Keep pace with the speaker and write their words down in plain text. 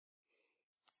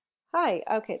Hi,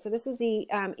 okay, so this is the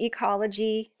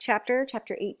ecology chapter,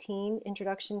 chapter 18,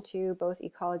 Introduction to both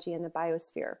ecology and the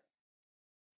biosphere.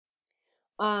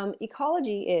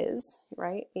 Ecology is,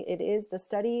 right, it is the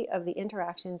study of the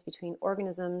interactions between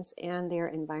organisms and their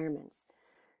environments.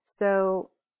 So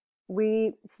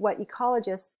what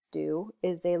ecologists do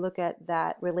is they look at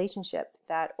that relationship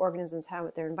that organisms have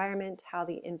with their environment, how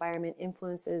the environment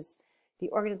influences the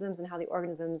organisms, and how the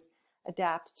organisms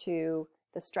adapt to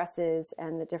the stresses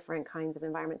and the different kinds of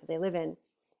environments that they live in.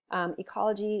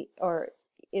 Ecology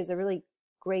is a really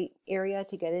great area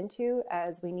to get into,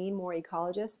 as we need more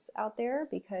ecologists out there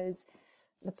because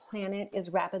the planet is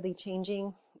rapidly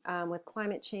changing with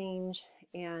climate change,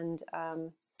 and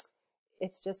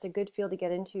it's just a good field to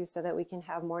get into so that we can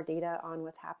have more data on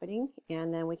what's happening,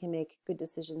 and then we can make good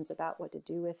decisions about what to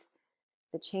do with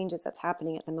the changes that's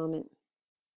happening at the moment.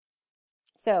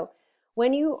 So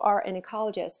when you are an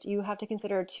ecologist, you have to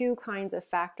consider two kinds of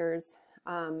factors.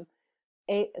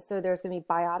 So there's going to be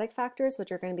biotic factors,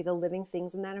 which are going to be the living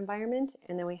things in that environment,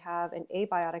 and then we have an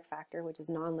abiotic factor, which is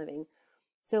non-living.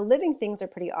 So living things are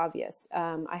pretty obvious.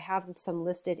 I have some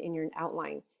listed in your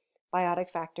outline. Biotic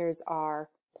factors are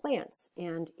plants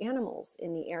and animals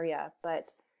in the area,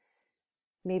 but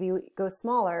maybe we go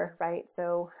smaller, right?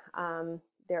 So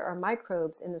there are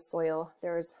microbes in the soil,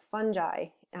 there's fungi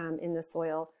in the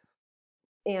soil,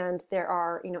 and there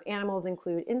are, animals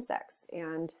include insects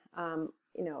and,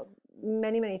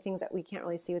 many things that we can't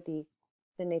really see with the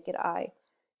naked eye.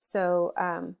 So,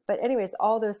 but anyways,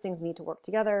 all those things need to work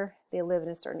together. They live in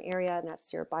a certain area, and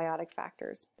that's your biotic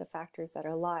factors, the factors that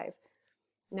are alive.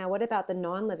 Now, what about the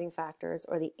non-living factors,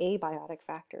 or the abiotic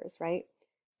factors, right?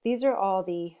 These are all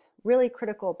the really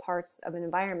critical parts of an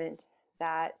environment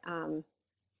that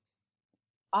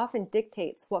often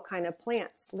dictates what kind of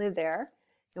plants live there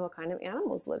and what kind of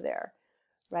animals live there,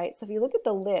 right? So if you look at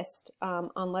the list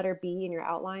on letter B in your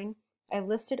outline, I've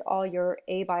listed all your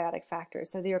abiotic factors.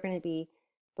 So they are going to be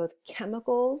both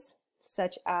chemicals,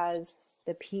 such as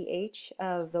the pH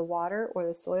of the water or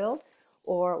the soil,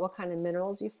 or what kind of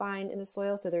minerals you find in the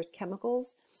soil. So there's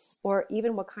chemicals, or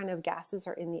even what kind of gases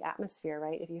are in the atmosphere,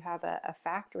 right? If you have a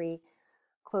factory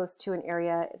close to an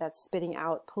area that's spitting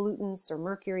out pollutants or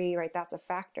mercury, right, that's a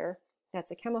factor.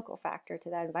 That's a chemical factor to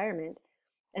that environment.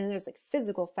 And then there's like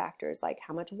physical factors, like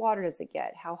how much water does it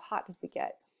get? How hot does it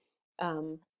get?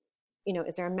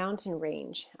 Is there a mountain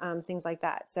range? Things like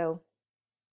that. So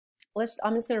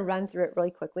I'm just going to run through it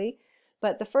really quickly.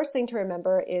 But the first thing to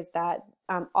remember is that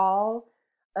all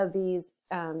of these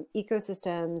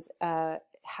ecosystems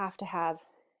have to have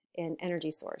an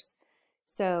energy source.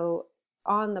 So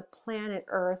on the planet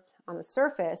Earth, on the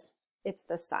surface, it's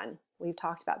the sun. We've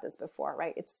talked about this before,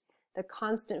 right? It's the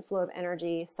constant flow of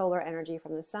energy, solar energy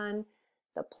from the sun.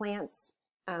 The plants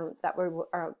that we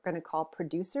are going to call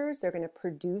producers, they're going to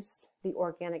produce the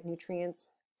organic nutrients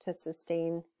to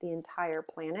sustain the entire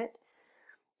planet.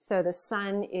 So the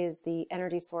sun is the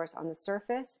energy source on the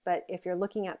surface, but if you're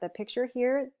looking at the picture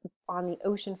here, on the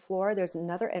ocean floor, there's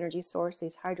another energy source,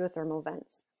 these hydrothermal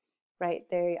vents, right?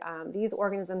 These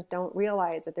organisms don't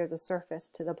realize that there's a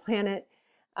surface to the planet,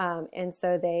 and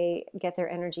so they get their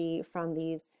energy from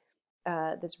this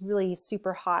really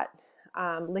super hot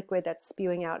liquid that's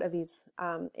spewing out of these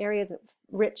areas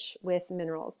rich with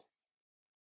minerals.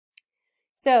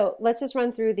 So let's just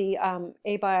run through the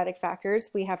abiotic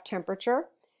factors. We have temperature,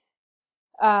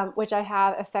 which I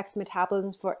have affects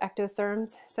metabolism for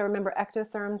ectotherms. So remember,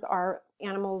 ectotherms are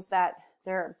animals that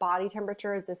their body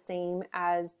temperature is the same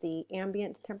as the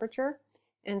ambient temperature.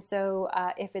 And so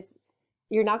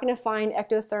you're not going to find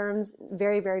ectotherms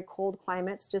very, very cold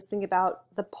climates. Just think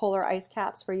about the polar ice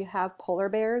caps where you have polar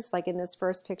bears, like in this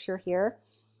first picture here,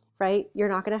 right? You're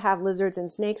not going to have lizards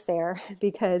and snakes there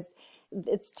because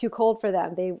it's too cold for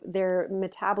them. Their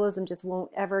metabolism just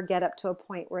won't ever get up to a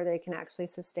point where they can actually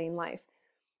sustain life.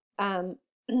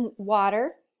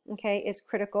 Water, okay, is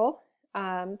critical.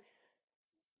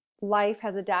 Life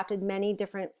has adapted many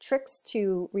different tricks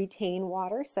to retain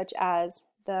water, such as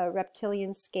the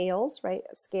reptilian scales, right?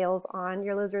 Scales on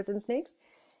your lizards and snakes,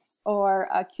 or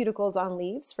cuticles on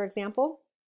leaves, for example.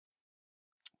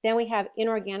 Then we have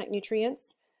inorganic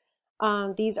nutrients.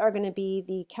 These are going to be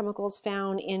the chemicals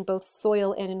found in both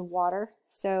soil and in water.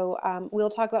 So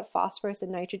we'll talk about phosphorus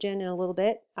and nitrogen in a little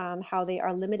bit, how they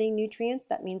are limiting nutrients.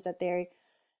 That means that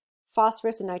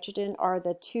phosphorus and nitrogen are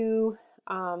the two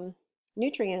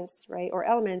nutrients, right, or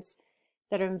elements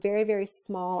that are in very, very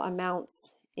small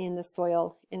amounts in the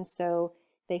soil, and so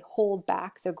they hold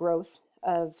back the growth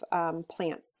of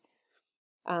plants.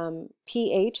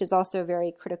 pH is also a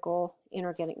very critical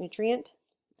inorganic nutrient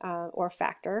or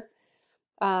factor.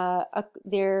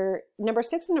 they're number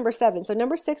 6 and number 7. So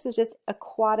number 6 is just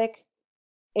aquatic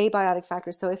abiotic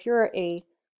factors. So if you're a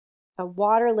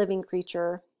water living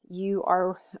creature, you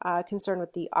are concerned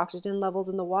with the oxygen levels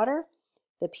in the water,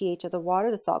 the pH of the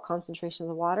water, the salt concentration of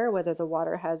the water, whether the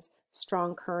water has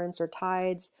strong currents or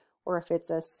tides, or if it's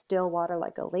a still water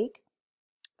like a lake.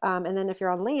 And then if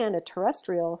you're on land, a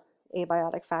terrestrial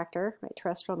abiotic factor, right?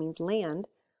 Terrestrial means land.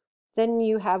 Then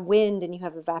you have wind and you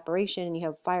have evaporation and you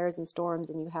have fires and storms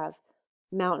and you have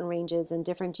mountain ranges and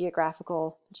different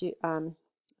geological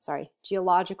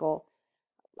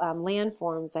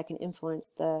landforms that can influence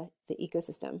the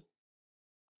ecosystem.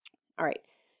 All right,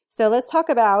 so let's talk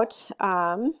about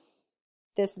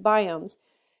this biomes.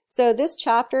 So this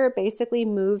chapter basically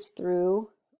moves through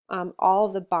all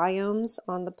of the biomes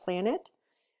on the planet.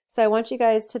 So I want you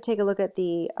guys to take a look at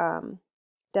the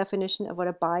definition of what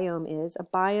a biome is. A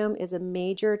biome is a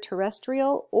major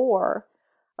terrestrial or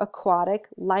aquatic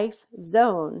life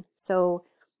zone. So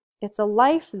it's a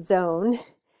life zone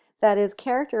that is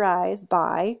characterized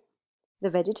by the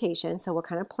vegetation, so what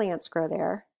kind of plants grow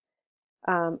there,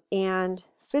 and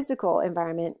physical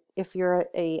environment. If you're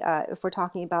if we're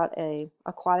talking about a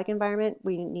aquatic environment,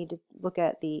 we need to look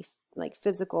at the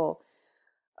physical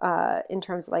in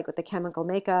terms of with the chemical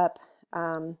makeup,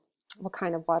 what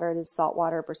kind of water it is, salt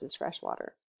water versus fresh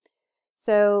water.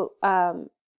 So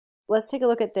let's take a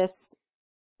look at this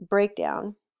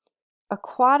breakdown.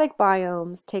 Aquatic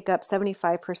biomes take up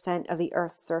 75% of the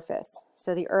Earth's surface.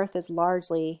 So the Earth is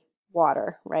largely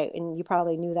water, right? And you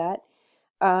probably knew that.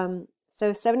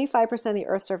 So 75% of the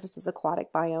Earth's surface is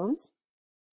aquatic biomes.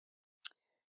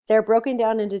 They're broken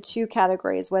down into two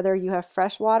categories, whether you have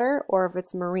fresh water or if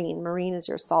it's marine. Marine is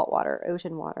your salt water,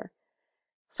 ocean water.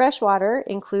 Freshwater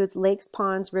includes lakes,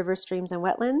 ponds, rivers, streams, and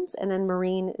wetlands. And then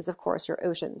marine is, of course, your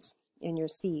oceans and your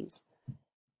seas.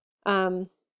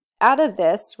 Out of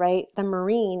this, right, the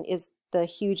marine is the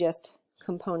hugest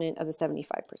component of the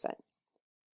 75%.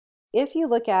 If you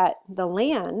look at the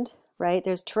land, right,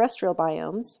 there's terrestrial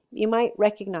biomes. You might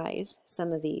recognize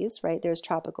some of these, right? There's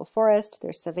tropical forest,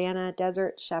 there's savanna,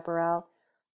 desert, chaparral,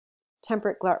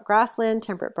 temperate grassland,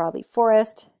 temperate broadleaf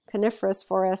forest, coniferous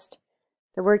forest.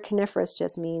 The word coniferous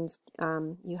just means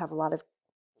you have a lot of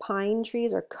pine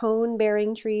trees or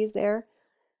cone-bearing trees there.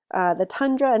 The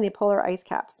tundra and the polar ice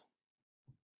caps.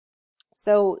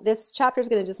 So this chapter is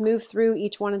going to just move through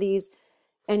each one of these,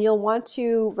 and you'll want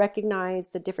to recognize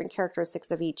the different characteristics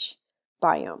of each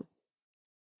biome.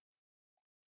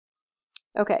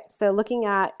 Okay, so looking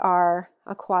at our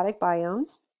aquatic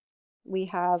biomes, we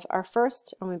have our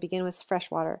first, I'm going to begin with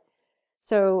freshwater.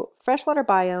 So freshwater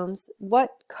biomes,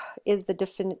 what is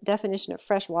the definition of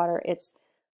freshwater? It's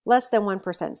less than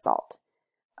 1% salt.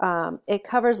 It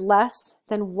covers less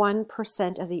than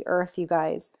 1% of the earth, you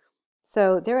guys.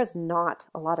 So there is not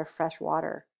a lot of fresh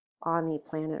water on the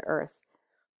planet Earth.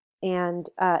 And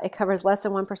it covers less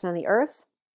than 1% of the earth,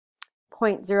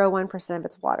 0.01% of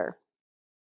its water.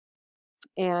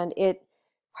 And it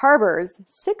harbors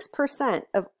 6%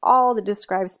 of all the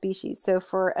described species. So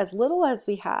for as little as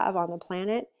we have on the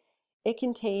planet, it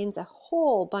contains a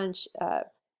whole bunch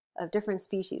of different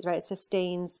species, right? It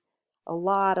sustains a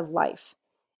lot of life.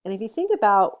 And if you think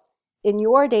about in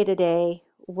your day-to-day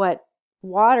what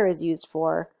water is used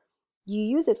for, you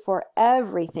use it for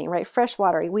everything, right? Fresh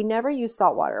water. We never use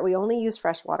salt water. We only use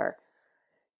fresh water.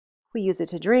 We use it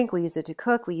to drink, we use it to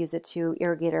cook, we use it to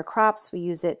irrigate our crops, we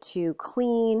use it to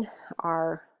clean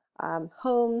our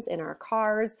homes and our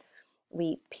cars.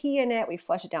 We pee in it, we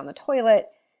flush it down the toilet,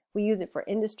 we use it for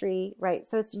industry, right?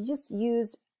 So it's just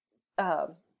used,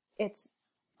 it's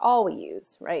all we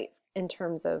use, right, in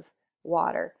terms of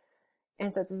water.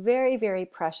 And so it's very, very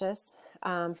precious.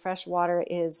 Fresh water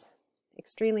is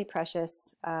extremely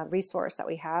precious resource that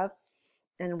we have,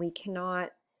 and we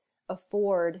cannot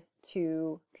afford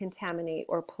to contaminate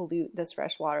or pollute this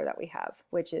fresh water that we have,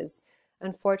 which is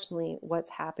unfortunately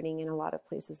what's happening in a lot of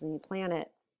places on the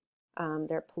planet.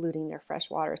 They're polluting their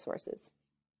fresh water sources.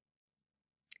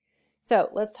 So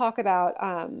let's talk about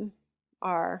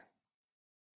our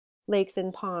lakes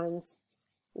and ponds.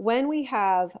 When we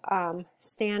have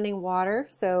standing water,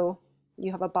 so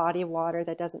you have a body of water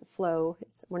that doesn't flow,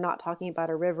 we're not talking about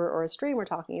a river or a stream, we're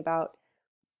talking about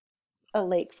a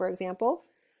lake, for example.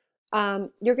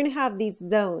 You're going to have these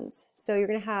zones. So you're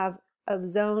going to have a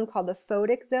zone called the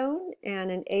photic zone and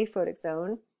an aphotic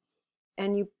zone.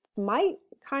 And you might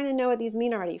kind of know what these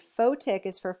mean already. Photic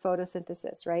is for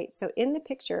photosynthesis, right? So in the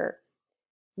picture,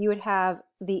 you would have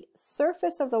the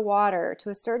surface of the water to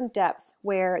a certain depth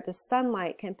where the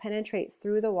sunlight can penetrate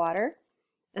through the water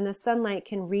and the sunlight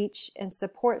can reach and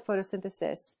support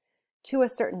photosynthesis to a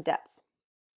certain depth.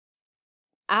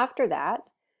 After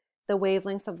that, the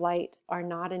wavelengths of light are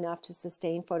not enough to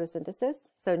sustain photosynthesis,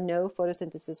 so no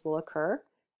photosynthesis will occur,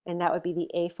 and that would be the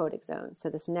aphotic zone. So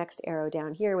this next arrow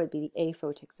down here would be the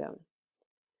aphotic zone.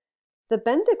 The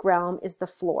benthic realm is the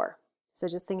floor. So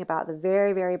just think about the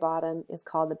very, very bottom is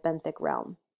called the benthic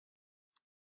realm.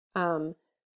 The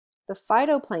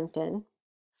phytoplankton,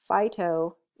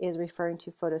 phyto is referring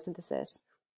to photosynthesis.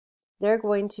 They're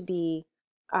going to be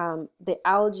the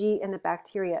algae and the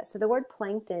bacteria. So the word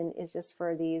plankton is just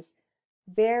for these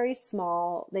very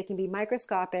small, they can be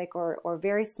microscopic or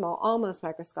very small, almost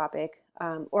microscopic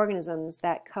organisms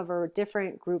that cover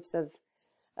different groups of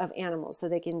animals. So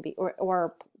they can be,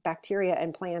 or bacteria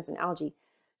and plants and algae.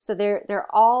 So they're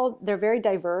very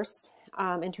diverse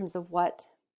in terms of what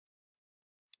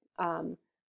kind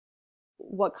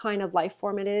of life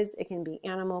form it is. It can be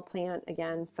animal, plant,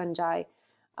 again, fungi,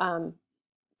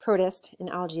 protist, and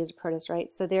algae is a protist,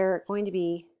 right? So they're going to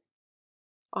be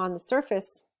on the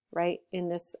surface, right, in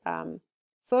this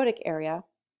photic area.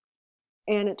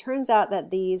 And it turns out that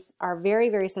these are very,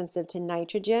 very sensitive to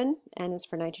nitrogen. N is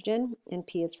for nitrogen, and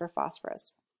P is for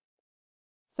phosphorus.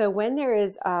 So when there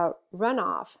is a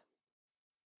runoff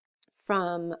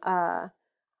from a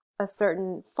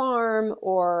certain farm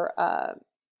or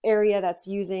area that's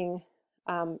using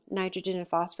nitrogen and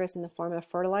phosphorus in the form of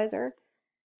fertilizer,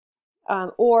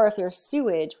 or if there's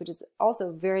sewage, which is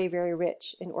also very, very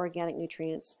rich in organic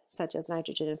nutrients such as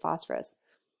nitrogen and phosphorus.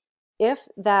 If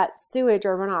that sewage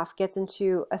or runoff gets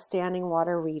into a standing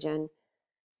water region,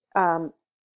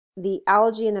 the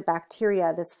algae and the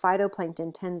bacteria, this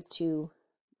phytoplankton, tends to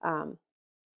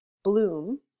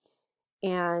bloom,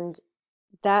 and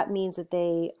that means that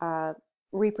they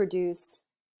reproduce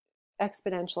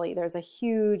exponentially. There's a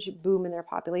huge boom in their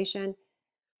population.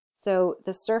 So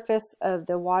the surface of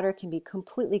the water can be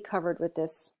completely covered with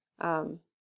this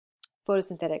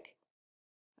photosynthetic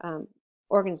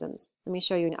organisms. Let me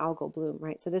show you an algal bloom,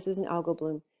 right? So this is an algal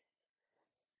bloom.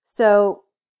 So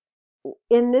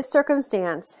in this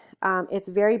circumstance, it's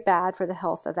very bad for the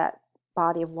health of that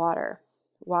body of water.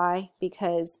 Why?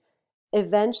 Because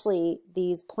eventually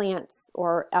these plants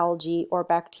or algae or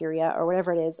bacteria or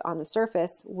whatever it is on the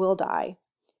surface will die.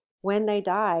 When they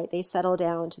die, they settle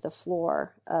down to the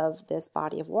floor of this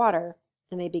body of water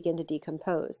and they begin to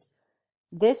decompose.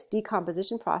 This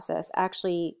decomposition process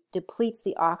actually depletes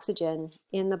the oxygen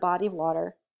in the body of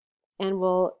water and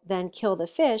will then kill the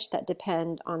fish that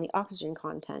depend on the oxygen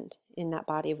content in that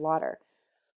body of water.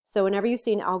 So whenever you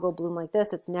see an algal bloom like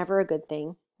this, it's never a good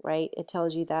thing, right? It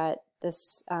tells you that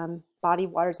this body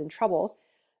of water is in trouble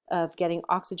of getting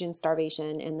oxygen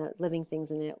starvation and the living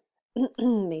things in it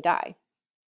may die.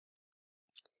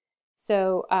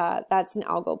 So that's an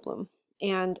algal bloom.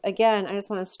 And again, I just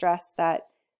want to stress that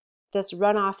this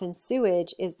runoff and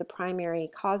sewage is the primary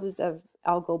causes of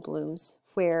algal blooms,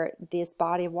 where this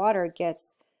body of water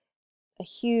gets a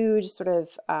huge sort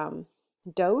of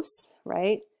dose,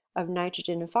 right, of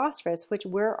nitrogen and phosphorus, which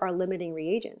were our limiting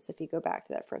reagents. If you go back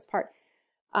to that first part,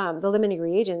 the limiting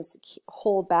reagents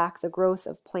hold back the growth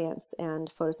of plants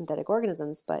and photosynthetic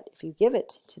organisms, but if you give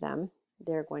it to them,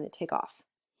 they're going to take off.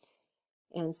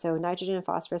 And so nitrogen and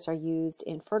phosphorus are used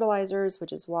in fertilizers,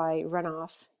 which is why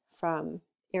runoff from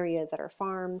areas that are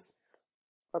farms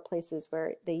or places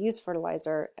where they use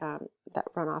fertilizer,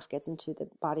 that runoff gets into the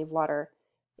body of water,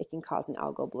 it can cause an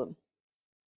algal bloom.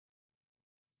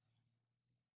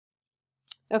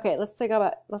 Okay, let's talk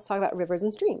about rivers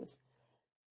and streams.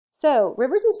 So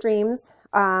rivers and streams,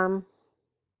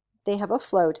 they have a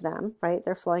flow to them, right?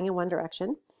 They're flowing in one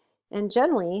direction, and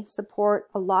generally support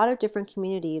a lot of different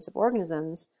communities of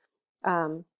organisms,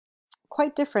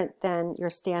 quite different than your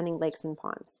standing lakes and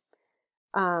ponds.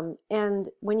 And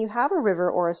when you have a river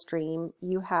or a stream,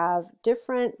 you have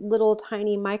different little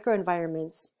tiny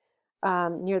microenvironments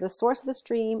near the source of a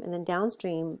stream, and then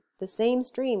downstream, the same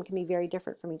stream can be very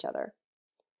different from each other.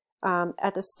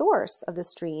 At the source of the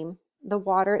stream, the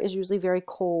water is usually very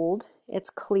cold, it's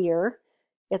clear,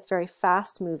 it's very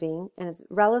fast moving, and it's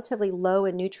relatively low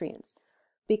in nutrients,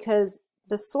 because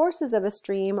the sources of a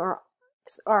stream are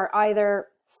either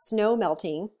snow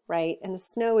melting, right? And the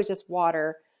snow is just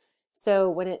water. So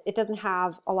when it doesn't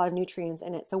have a lot of nutrients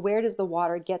in it. So where does the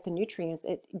water get the nutrients?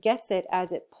 It gets it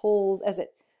as it pulls, as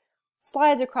it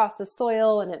slides across the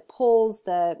soil, and it pulls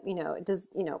the,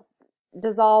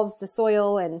 dissolves the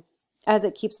soil, and as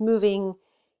it keeps moving,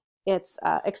 it's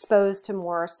exposed to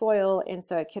more soil, and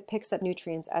so it picks up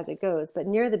nutrients as it goes. But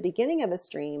near the beginning of a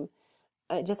stream,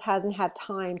 it just hasn't had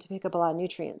time to pick up a lot of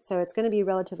nutrients, so it's going to be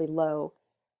relatively low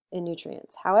in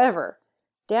nutrients. However,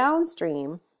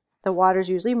 downstream, the water is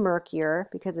usually murkier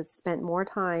because it's spent more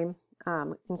time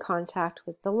in contact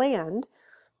with the land,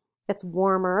 It's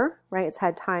warmer, right? It's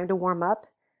had time to warm up.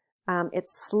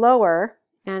 It's slower,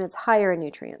 and it's higher in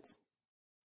nutrients.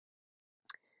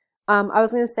 I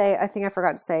was going to say, I think I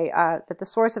forgot to say that the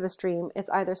source of a stream, it's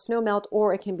either snow melt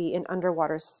or it can be an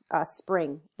underwater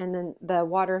spring. And then the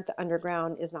water the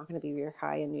underground is not going to be very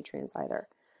high in nutrients either.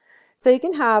 So you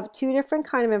can have two different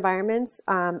kind of environments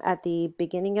at the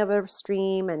beginning of a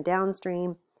stream and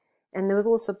downstream, and those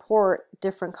will support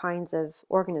different kinds of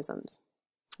organisms.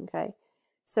 Okay,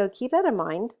 so keep that in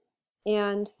mind,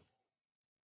 and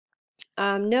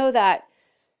know that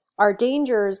our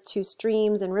dangers to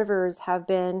streams and rivers have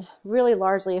been really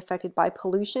largely affected by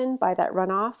pollution, by that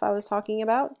runoff I was talking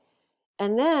about.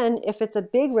 And then if it's a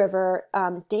big river,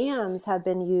 dams have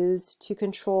been used to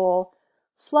control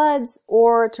floods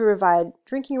or to provide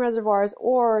drinking reservoirs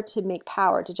or to make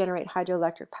power, to generate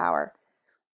hydroelectric power.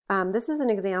 This is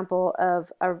an example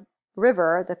of a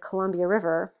river, the Columbia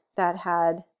River, that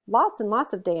had lots and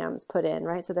lots of dams put in,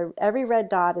 right? So every red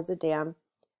dot is a dam.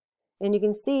 And you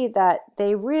can see that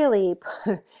they really,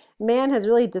 man has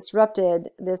really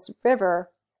disrupted this river.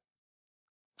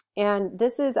 And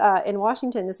this is in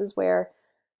Washington, this is where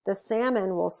the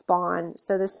salmon will spawn.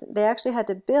 So they actually had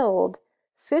to build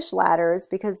fish ladders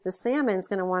because the salmon's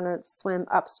going to want to swim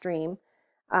upstream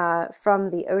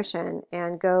from the ocean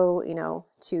and go,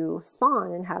 to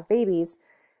spawn and have babies.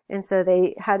 And so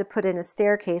they had to put in a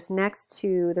staircase next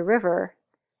to the river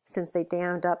since they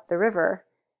dammed up the river.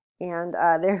 And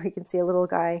there we can see a little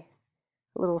guy,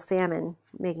 a little salmon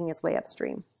making its way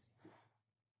upstream.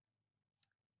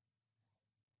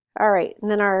 All right, and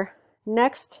then our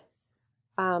next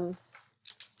sort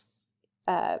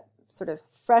of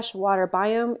freshwater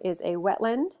biome is a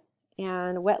wetland,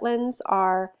 and wetlands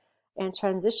are a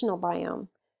transitional biome.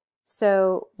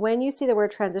 So when you see the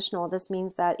word transitional, this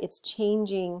means that it's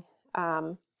changing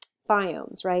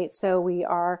biomes, right? So we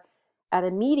are at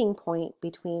a meeting point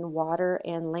between water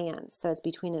and land. So it's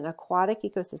between an aquatic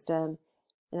ecosystem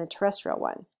and a terrestrial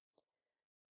one.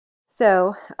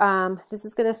 So this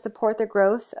is going to support the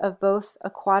growth of both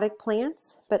aquatic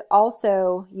plants, but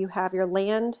also you have your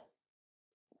land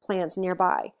plants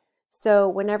nearby. So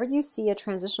whenever you see a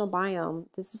transitional biome,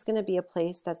 this is going to be a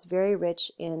place that's very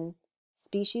rich in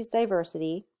species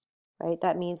diversity, right?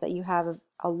 That means that you have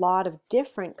a lot of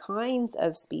different kinds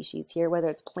of species here, whether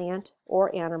it's plant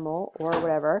or animal or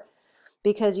whatever,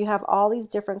 because you have all these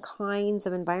different kinds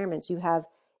of environments. You have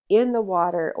in the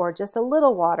water or just a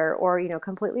little water or,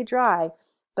 completely dry,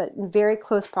 but in very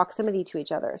close proximity to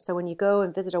each other. So when you go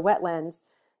and visit a wetlands,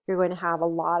 you're going to have a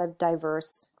lot of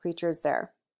diverse creatures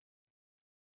there.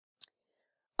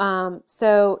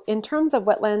 So in terms of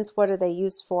wetlands, what are they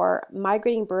used for?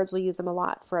 Migrating birds will use them a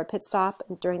lot for a pit stop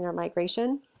during their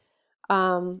migration.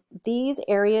 These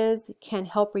areas can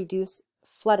help reduce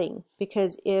flooding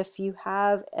because if you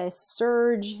have a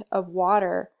surge of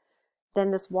water, then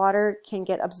this water can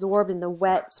get absorbed in the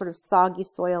wet, sort of soggy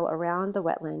soil around the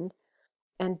wetland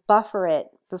and buffer it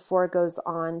before it goes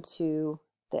on to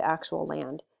the actual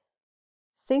land.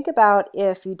 Think about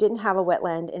if you didn't have a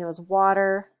wetland and it was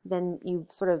water, then you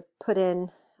sort of put in,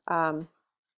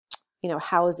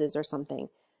 houses or something.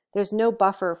 There's no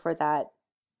buffer for that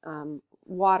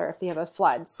water if you have a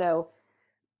flood. So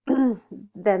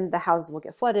then the houses will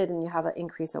get flooded and you have an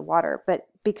increase of water. But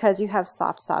because you have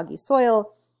soft, soggy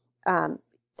soil,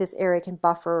 this area can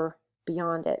buffer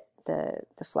beyond it,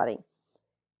 the flooding.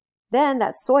 Then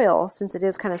that soil, since it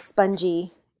is kind of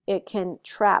spongy, it can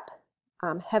trap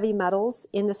heavy metals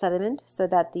in the sediment so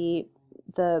that the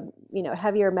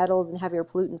heavier metals and heavier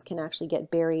pollutants can actually get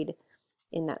buried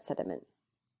in that sediment.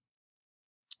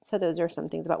 So those are some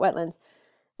things about wetlands.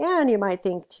 And you might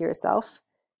think to yourself,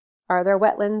 are there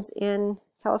wetlands in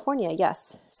California?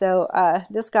 Yes. So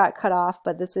this got cut off,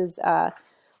 but this is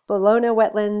Bologna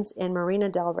Wetlands in Marina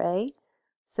del Rey.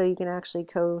 So you can actually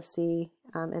go see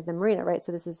at the marina, right?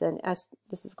 So this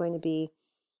is going to be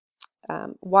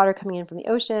water coming in from the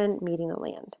ocean, meeting the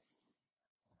land.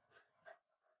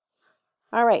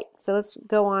 All right, so let's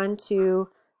go on to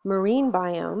marine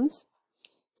biomes.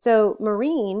 So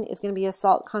marine is going to be a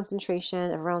salt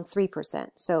concentration of around 3%.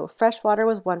 So freshwater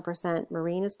was 1%,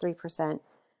 marine is 3%.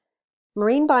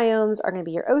 Marine biomes are going to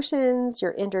be your oceans,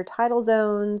 your intertidal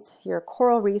zones, your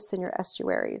coral reefs, and your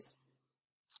estuaries.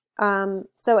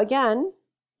 So again,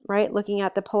 right, looking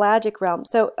at the pelagic realm.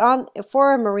 So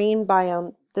for a marine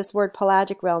biome, this word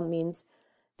pelagic realm means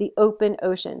the open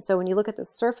ocean. So when you look at the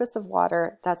surface of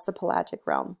water, that's the pelagic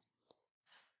realm.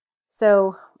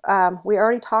 So we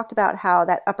already talked about how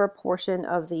that upper portion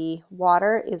of the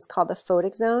water is called the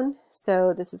photic zone.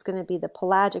 So this is going to be the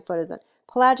pelagic photic zone.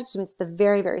 Pelagic means the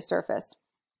very, very surface.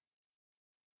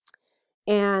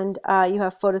 And you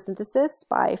have photosynthesis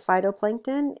by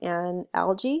phytoplankton and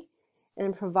algae,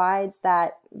 and it provides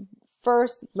that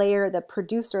first layer, the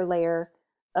producer layer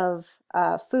of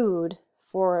food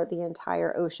for the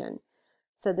entire ocean.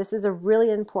 So this is a really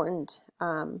important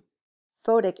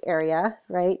photic area,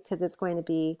 right? Because it's going to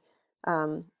be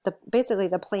basically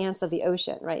the plants of the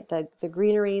ocean, right? The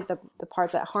greenery, the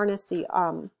parts that harness the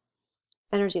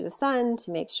energy of the sun to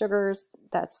make sugars.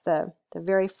 That's the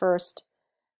very first,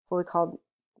 what we call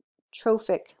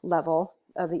trophic level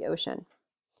of the ocean.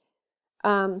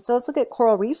 So let's look at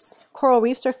coral reefs. Coral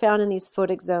reefs are found in these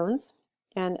photic zones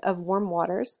and of warm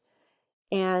waters.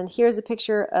 And here's a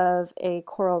picture of a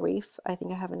coral reef. I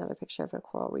think I have another picture of a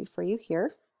coral reef for you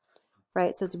here.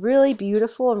 Right, so it's really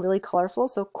beautiful and really colorful.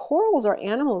 So corals are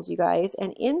animals, you guys,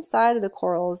 and inside of the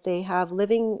corals they have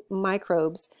living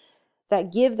microbes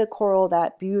that give the coral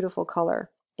that beautiful color.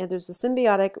 And there's a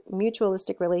symbiotic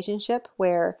mutualistic relationship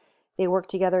where they work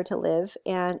together to live,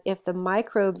 and if the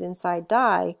microbes inside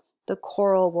die, the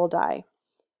coral will die.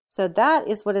 So that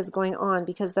is what is going on,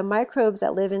 because the microbes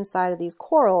that live inside of these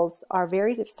corals are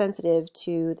very sensitive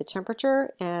to the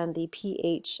temperature and the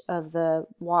pH of the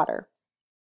water.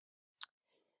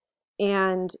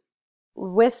 And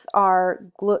with our,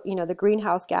 the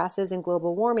greenhouse gases and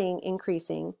global warming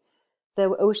increasing,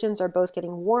 the oceans are both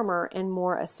getting warmer and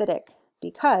more acidic,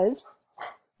 because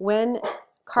when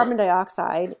carbon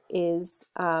dioxide is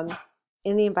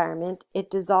in the environment, it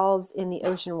dissolves in the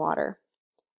ocean water.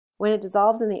 When it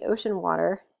dissolves in the ocean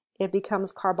water, it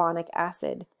becomes carbonic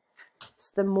acid.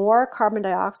 So the more carbon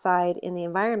dioxide in the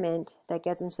environment that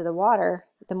gets into the water,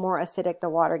 the more acidic the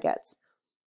water gets.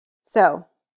 So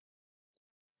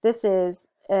this is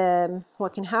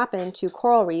what can happen to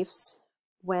coral reefs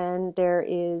when there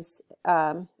is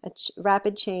a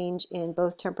rapid change in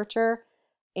both temperature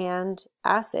and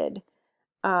acid.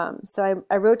 So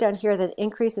I wrote down here that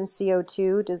increase in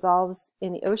CO2 dissolves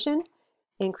in the ocean,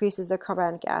 increases the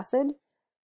carbonic acid.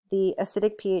 The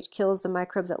acidic pH kills the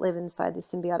microbes that live inside the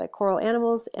symbiotic coral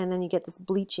animals, and then you get this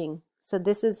bleaching. So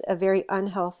this is a very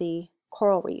unhealthy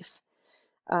coral reef.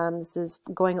 This is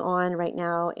going on right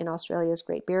now in Australia's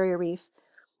Great Barrier Reef.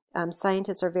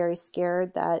 Scientists are very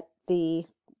scared that the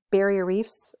barrier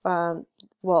reefs, all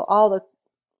the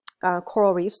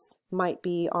coral reefs might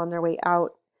be on their way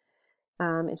out.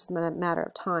 It's just a matter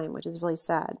of time, which is really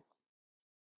sad.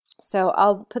 So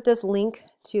I'll put this link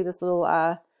to this little,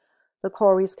 the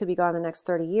coral reefs could be gone in the next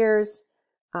 30 years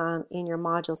in your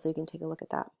module, so you can take a look at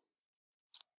that.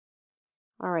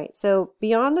 All right, so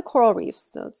beyond the coral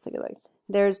reefs, so let's take a look.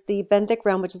 There's the benthic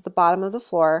realm, which is the bottom of the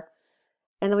floor.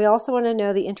 And then we also want to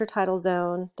know the intertidal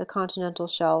zone, the continental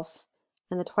shelf,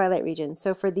 and the twilight region.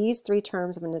 So for these three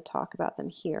terms, I'm going to talk about them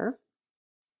here.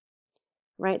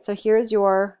 Right, so here's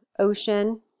your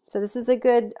ocean. So this is a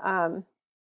good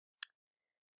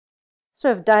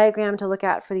sort of diagram to look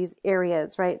at for these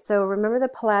areas, right? So remember, the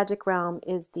pelagic realm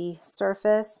is the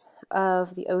surface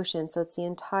of the ocean. So it's the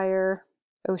entire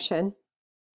ocean.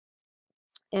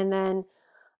 And then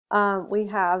we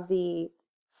have the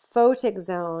photic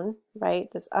zone,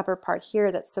 right? This upper part here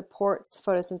that supports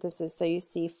photosynthesis. So you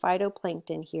see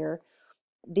phytoplankton here.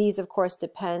 These, of course,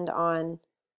 depend on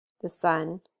the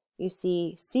sun. You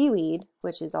see seaweed,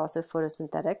 which is also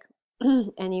photosynthetic,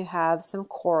 and you have some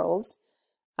corals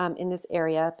in this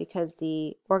area because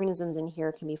the organisms in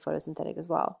here can be photosynthetic as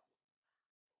well.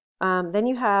 Then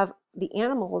you have the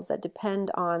animals that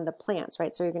depend on the plants,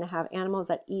 right? So you're going to have animals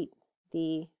that eat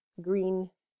the green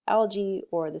algae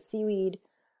or the seaweed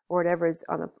or whatever is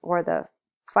on the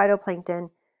phytoplankton.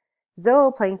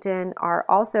 Zooplankton are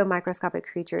also microscopic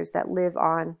creatures that live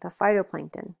on the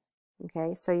phytoplankton.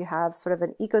 Okay, so you have sort of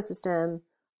an ecosystem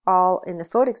all in the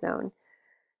photic zone.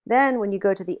 Then when you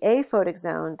go to the aphotic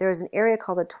zone, there's an area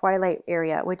called the twilight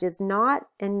area, which is not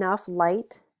enough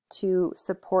light to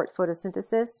support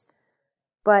photosynthesis,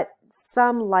 but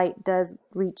some light does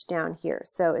reach down here.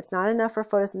 So it's not enough for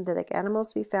photosynthetic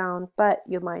animals to be found, but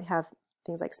you might have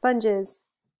things like sponges,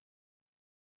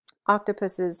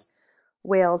 octopuses,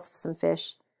 whales, some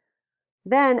fish.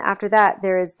 Then after that,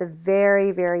 there is the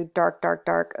very, very dark, dark,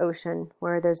 dark ocean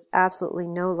where there's absolutely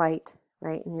no light,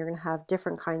 right? And you're going to have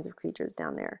different kinds of creatures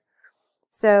down there.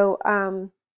 So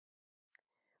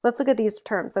let's look at these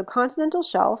terms. So continental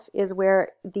shelf is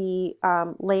where the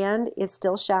land is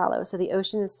still shallow. So the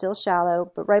ocean is still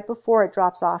shallow, but right before it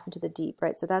drops off into the deep,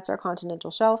 right? So that's our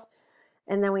continental shelf.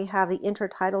 And then we have the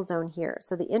intertidal zone here.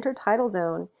 So the intertidal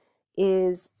zone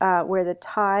is where the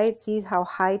tide, see how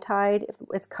high tide,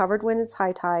 it's covered when it's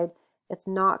high tide, it's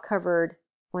not covered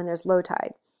when there's low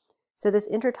tide. So this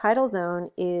intertidal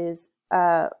zone is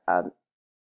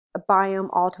a biome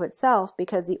all to itself,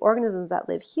 because the organisms that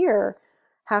live here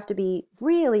have to be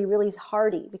really, really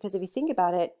hardy. Because if you think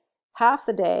about it, half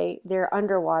the day they're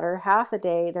underwater, half the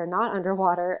day they're not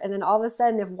underwater, and then all of a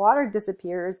sudden if water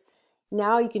disappears,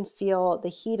 now you can feel the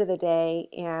heat of the day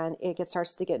and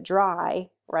starts to get dry,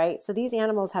 right? So these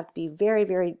animals have to be very,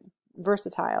 very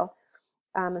versatile.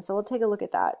 And so we'll take a look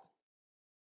at that.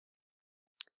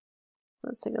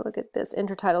 Let's take a look at this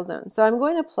intertidal zone. So I'm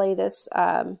going to play this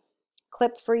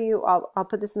clip for you. I'll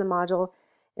put this in the module.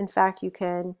 In fact, you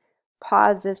can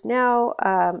pause this now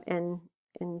and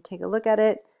take a look at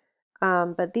it.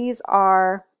 But these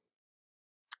are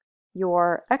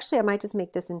your, actually I might just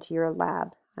make this into your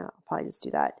lab. I'll probably just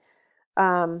do that.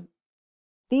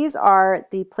 These are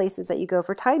the places that you go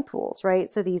for tide pools, right?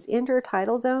 So these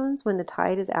intertidal zones, when the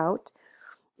tide is out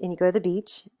and you go to the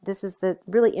beach, this is the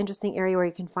really interesting area where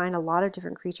you can find a lot of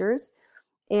different creatures.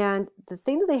 And the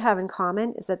thing that they have in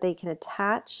common is that they can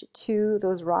attach to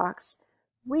those rocks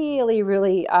really,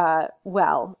 really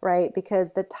well, right?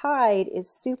 Because the tide is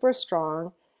super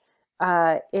strong.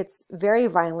 It's very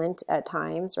violent at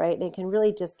times, right? And it can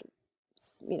really just,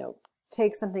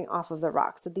 take something off of the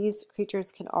rocks. So these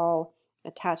creatures can all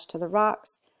attach to the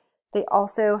rocks. They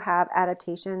also have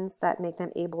adaptations that make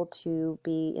them able to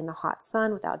be in the hot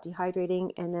sun without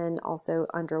dehydrating, and then also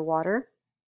underwater.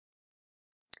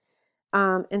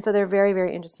 And so they're very,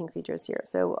 very interesting creatures here.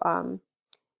 So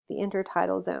the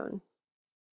intertidal zone.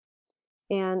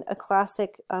 And a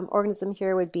classic organism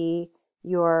here would be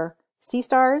your sea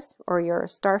stars or your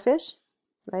starfish,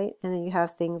 right? And then you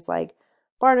have things like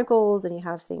barnacles, and you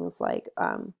have things like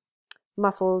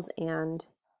mussels and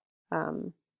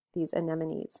these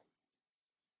anemones.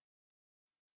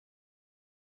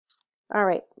 All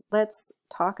right, let's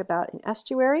talk about an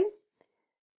estuary.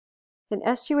 An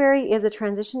estuary is a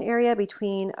transition area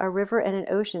between a river and an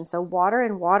ocean. So water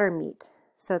and water meet.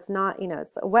 So it's not,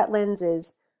 it's wetlands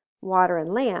is water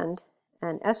and land,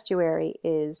 and estuary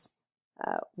is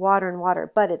water and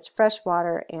water, but it's fresh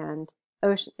water and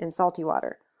ocean and salty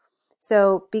water.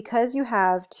 So because you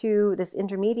have this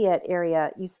intermediate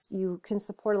area, you can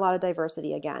support a lot of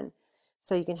diversity again.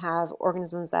 So you can have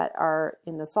organisms that are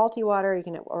in the salty water, you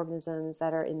can have organisms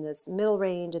that are in this middle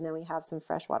range, and then we have some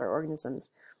freshwater organisms.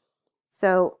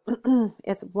 So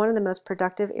it's one of the most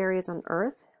productive areas on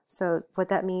Earth. So what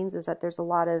that means is that there's a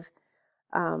lot of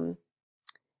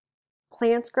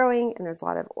plants growing, and there's a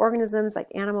lot of organisms like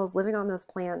animals living on those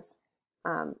plants.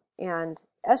 And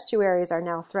estuaries are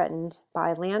now threatened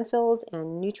by landfills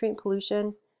and nutrient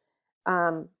pollution.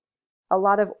 A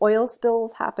lot of oil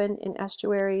spills happen in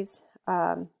estuaries.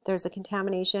 There's a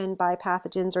contamination by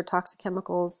pathogens or toxic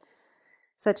chemicals,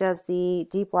 such as the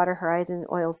Deepwater Horizon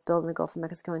oil spill in the Gulf of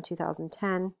Mexico in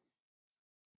 2010.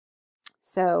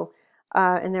 So,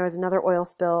 and there was another oil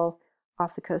spill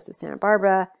off the coast of Santa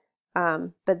Barbara.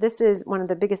 But this is one of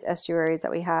the biggest estuaries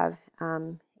that we have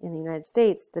in the United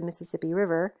States, the Mississippi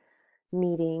River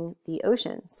meeting the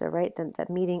ocean. So, right, that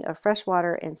meeting of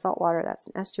freshwater and saltwater, that's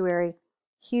an estuary,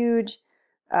 huge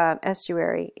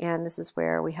estuary. And this is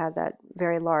where we had that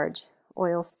very large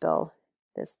oil spill,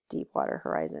 this Deepwater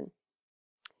Horizon.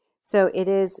 So it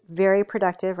is very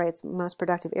productive, right? It's most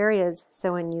productive areas.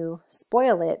 So when you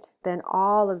spoil it, then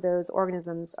all of those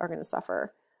organisms are going to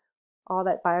suffer. All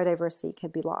that biodiversity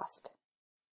could be lost.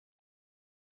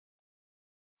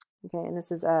 Okay, and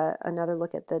this is another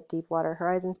look at the Deepwater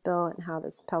Horizon spill and how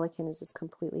this pelican is just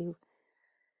completely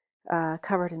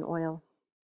covered in oil.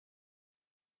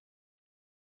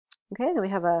 Okay, then we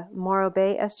have a Morro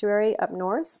Bay estuary up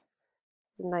north.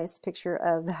 A nice picture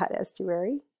of that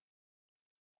estuary.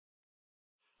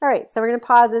 All right, so we're going to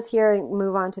pause this here and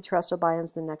move on to terrestrial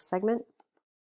biomes in the next segment.